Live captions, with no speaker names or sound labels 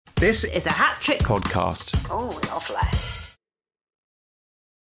This is a hat trick podcast. Oh, lovely.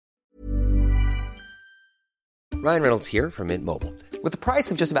 Ryan Reynolds here from Mint Mobile. With the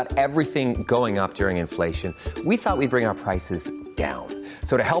price of just about everything going up during inflation, we thought we'd bring our prices down.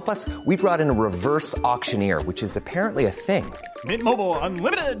 So to help us, we brought in a reverse auctioneer, which is apparently a thing. Mint Mobile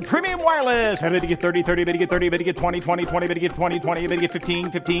Unlimited Premium Wireless. How to get 30, 30, bit to get 30, bit to get 20, 20, 20, bit to get 20, 20, bit to get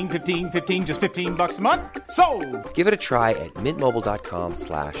 15, 15, 15, 15, just $15 a month? Sold! Give it a try at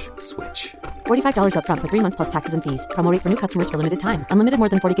mintmobile.com/switch. $45 up front for 3 months plus taxes and fees. Promo rate for new customers for limited time. Unlimited more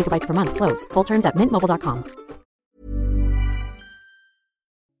than 40 gigabytes per month. Slows full terms at mintmobile.com.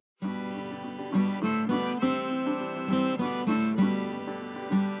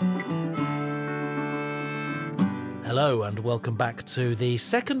 Hello and welcome back to the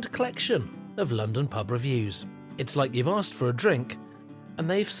second collection of London Pub Reviews. It's like you've asked for a drink and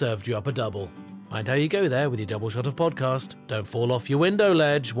they've served you up a double. Mind how you go there with your double shot of podcast. Don't fall off your window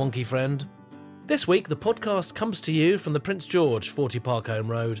ledge, wonky friend. This week the podcast comes to you from the Prince George, 40 Parkholme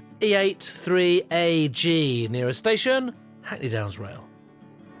Road, E8 3AG, nearest station, Hackney Downs Rail.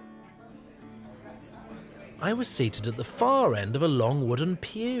 I was seated at the far end of a long wooden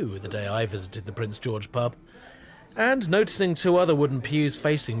pew the day I visited the Prince George pub. And noticing two other wooden pews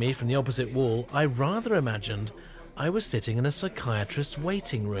facing me from the opposite wall, I rather imagined I was sitting in a psychiatrist's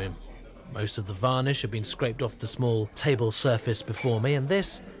waiting room. Most of the varnish had been scraped off the small table surface before me, and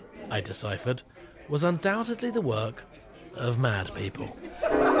this, I deciphered, was undoubtedly the work of mad people.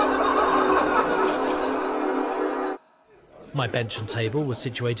 My bench and table was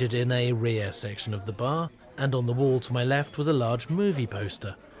situated in a rear section of the bar, and on the wall to my left was a large movie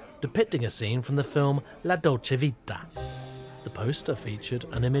poster depicting a scene from the film La Dolce Vita. The poster featured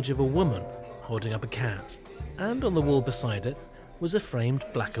an image of a woman holding up a cat, and on the wall beside it was a framed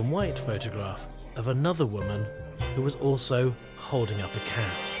black and white photograph of another woman who was also holding up a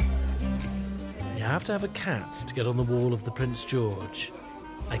cat. You have to have a cat to get on the wall of the Prince George,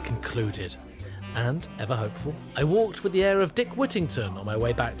 I concluded, and, ever hopeful, I walked with the air of Dick Whittington on my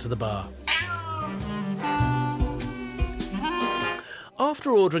way back to the bar.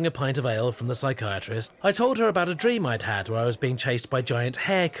 After ordering a pint of ale from the psychiatrist, I told her about a dream I'd had where I was being chased by giant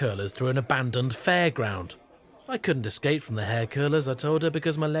hair curlers through an abandoned fairground. I couldn't escape from the hair curlers, I told her,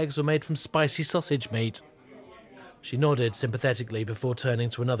 because my legs were made from spicy sausage meat. She nodded sympathetically before turning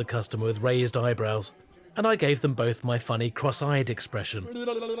to another customer with raised eyebrows, and I gave them both my funny cross-eyed expression,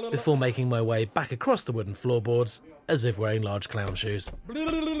 before making my way back across the wooden floorboards, as if wearing large clown shoes.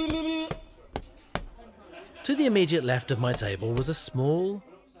 To the immediate left of my table was a small,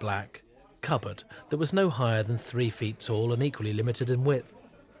 black cupboard that was no higher than 3 feet tall and equally limited in width.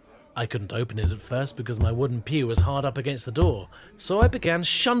 I couldn't open it at first because my wooden pew was hard up against the door, so I began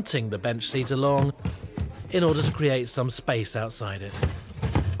shunting the bench seat along in order to create some space outside it.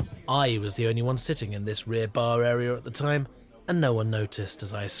 I was the only one sitting in this rear bar area at the time, and no one noticed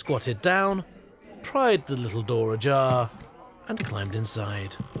as I squatted down, pried the little door ajar, and climbed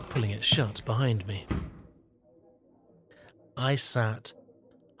inside, pulling it shut behind me. I sat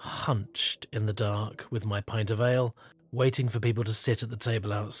hunched in the dark with my pint of ale, waiting for people to sit at the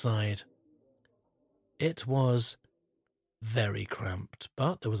table outside. It was very cramped,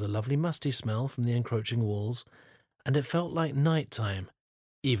 but there was a lovely musty smell from the encroaching walls, and it felt like night time,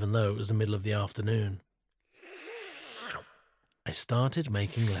 even though it was the middle of the afternoon. I started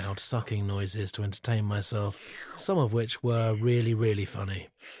making loud sucking noises to entertain myself, some of which were really, really funny.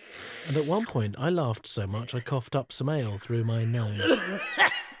 And at one point I laughed so much I coughed up some ale through my nose.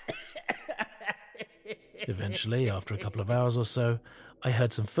 Eventually, after a couple of hours or so, I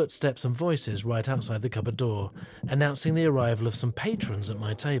heard some footsteps and voices right outside the cupboard door, announcing the arrival of some patrons at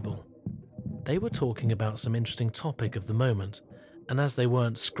my table. They were talking about some interesting topic of the moment, and as they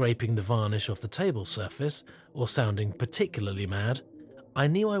weren't scraping the varnish off the table surface, or sounding particularly mad, I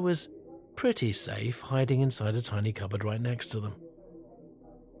knew I was pretty safe hiding inside a tiny cupboard right next to them.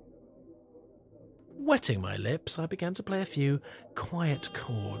 Wetting my lips, I began to play a few quiet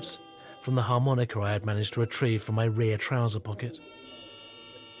chords from the harmonica I had managed to retrieve from my rear trouser pocket.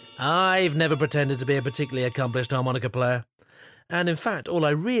 I've never pretended to be a particularly accomplished harmonica player, and in fact all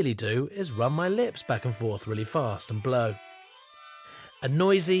I really do is run my lips back and forth really fast and blow. A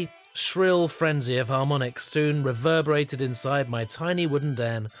noisy, shrill frenzy of harmonics soon reverberated inside my tiny wooden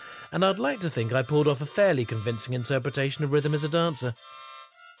den, and I'd like to think I pulled off a fairly convincing interpretation of rhythm as a dancer.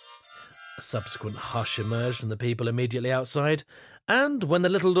 A subsequent hush emerged from the people immediately outside, and when the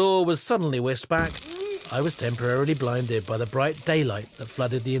little door was suddenly whisked back, I was temporarily blinded by the bright daylight that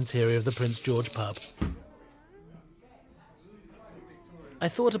flooded the interior of the Prince George pub. I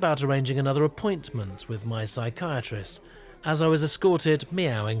thought about arranging another appointment with my psychiatrist, as I was escorted,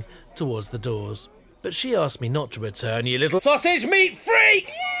 meowing, towards the doors. But she asked me not to return, you little sausage meat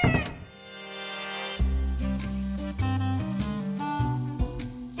freak!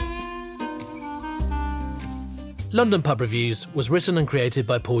 London Pub Reviews was written and created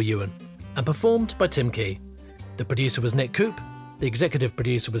by Paul Ewan and performed by Tim Key. The producer was Nick Coop, the executive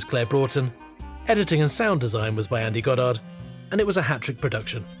producer was Claire Broughton, editing and sound design was by Andy Goddard, and it was a hat-trick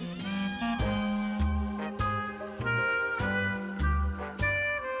production.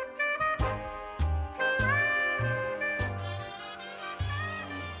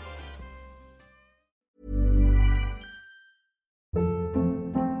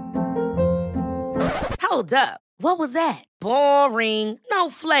 Hold up. What was that? Boring. No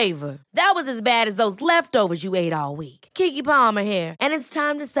flavor. That was as bad as those leftovers you ate all week. Keke Palmer here, and it's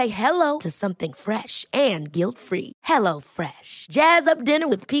time to say hello to something fresh and guilt-free. Hello Fresh. Jazz up dinner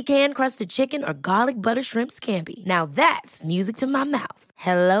with pecan-crusted chicken or garlic butter shrimp scampi. Now that's music to my mouth.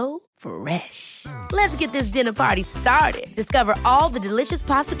 Hello Fresh. Let's get this dinner party started. Discover all the delicious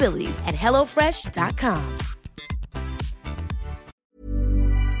possibilities at HelloFresh.com.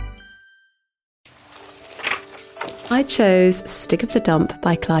 I chose Stick of the Dump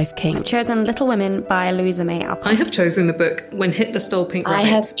by Clive King. I've chosen Little Women by Louisa May Alcott. I have chosen the book When Hitler Stole Pink Rabbit. I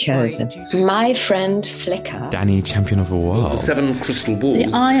have chosen My Friend Flicker. Danny, Champion of the World. The Seven Crystal Balls.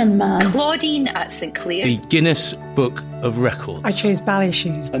 The Iron Man. Claudine at St Clear's. The Guinness Book of Records. I chose Ballet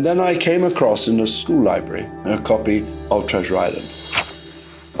Shoes. And then I came across in the school library a copy of Treasure Island.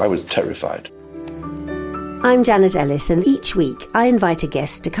 I was terrified. I'm Janet Ellis, and each week I invite a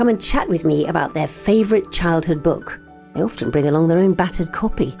guest to come and chat with me about their favourite childhood book. They often bring along their own battered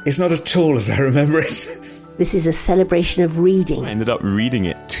copy. It's not at all as I remember it. This is a celebration of reading. I ended up reading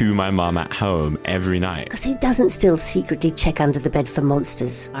it to my mum at home every night. Because who doesn't still secretly check under the bed for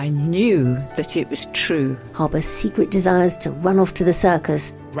monsters? I knew that it was true. Harbour secret desires to run off to the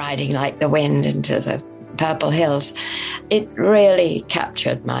circus. Riding like the wind into the purple hills. It really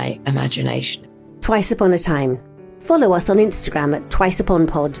captured my imagination. Twice Upon a Time. Follow us on Instagram at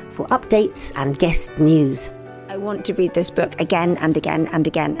TwiceUponPod for updates and guest news. I want to read this book again and again and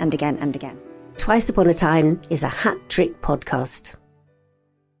again and again and again. Twice Upon a Time is a hat-trick podcast.